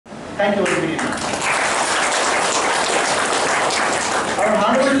Thank you very much. Our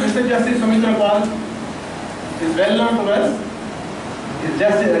Honorable Mr. Justice SOUMITRA is well known to us. He is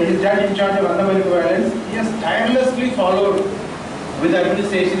judge in charge of Andaman violence. He has tirelessly followed with the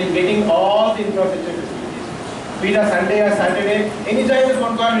administration in getting all the infrastructure facilities. Be it a Sunday or Saturday, any time the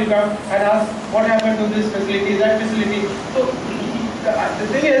phone call will come and ask what happened to this facility, that facility. So the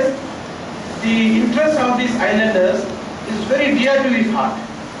thing is, the interest of these islanders is very dear to his heart.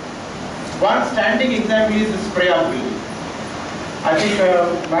 One standing example is this preamble. I think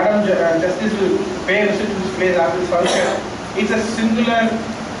Madam Justice will pay a visit to this place after this function. It's a singular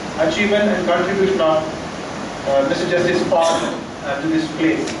achievement and contribution of Mr. Justice Paul to this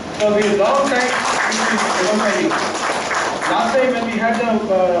place. So we have long time remembering. Last time when we had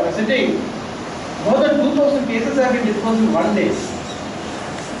the sitting, more than 2,000 cases have been disposed in one day.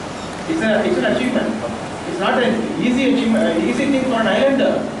 It's an achievement. It's not an easy achievement, easy thing for an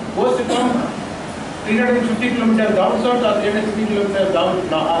islander. Goes to come 350 kilometers down south or 360 kilometers down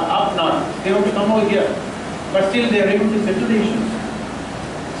up north. They have to come over here, but still they are able to settle the issues.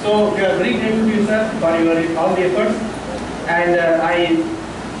 So we are very grateful to you, sir, for your all the efforts, and I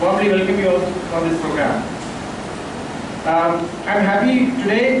warmly welcome you all for this program. I am happy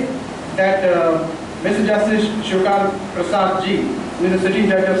today that Mr. Justice SHIVAKANT Prasad ji, who is the sitting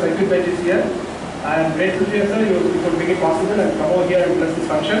judge of circuit bench, is here. I am grateful to you, sir. You could make it possible and come over here and bless this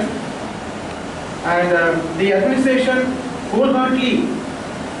function. And the administration wholeheartedly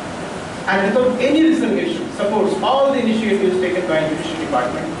and without any reservation supports all the initiatives taken by the Judiciary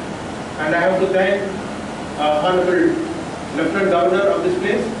Department. And I have to thank Hon'ble Lieutenant Governor of this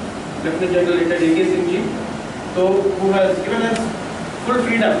place, Lieutenant General A.K. so who has given us full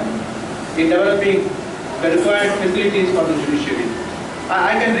freedom in developing the required facilities for the judiciary.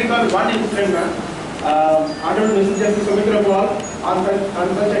 I can recall one incident. Honorable Mr. Justice SOUMITRA on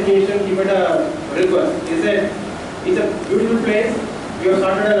such occasion he made a request. He said, it's a beautiful place, we have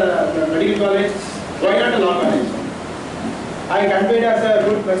started a medical college, why not a law college? I conveyed as a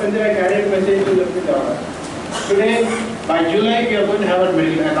good messenger, I carried a message to the governor. Today, by July, we are going to have a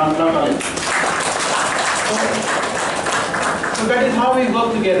medical and law college. So that is how we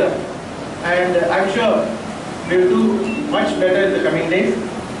work together. And I'm sure we will do much better in the coming days.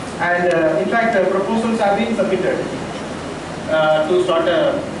 And in fact, proposals have been submitted to start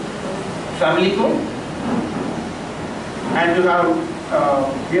a family code. And to have,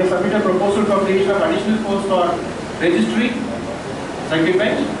 we have submitted a proposal for creation of additional posts for registry, circuit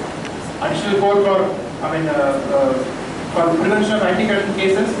bench, additional code for, for prevention of anti-corruption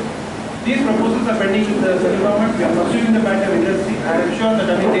cases. These proposals are pending with the central government. We are pursuing the matter vigorously. I am sure that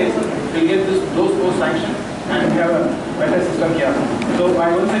coming days will get those posts sanctioned and we have a better system here. So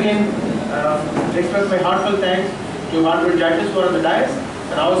I once again express my heartfelt thanks to honorable judges who are on the dais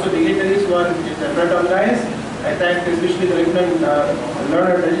and also dignitaries who are in front of the dais. I thank especially the Lieutenant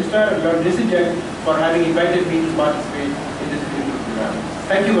Learned Registrar and Learned Decision for having invited me to participate in this beautiful program.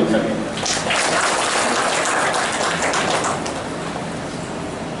 Thank you once again.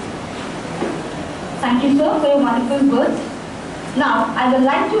 Thank you, sir, for your wonderful words. Now, I would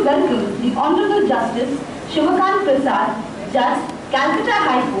like to welcome the Honorable Justice SHIVAKANT Prasad, Judge, Calcutta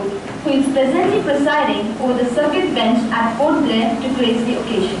High Court, who is presently presiding over the circuit bench at Fort Blair to grace the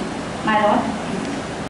occasion. My Lord.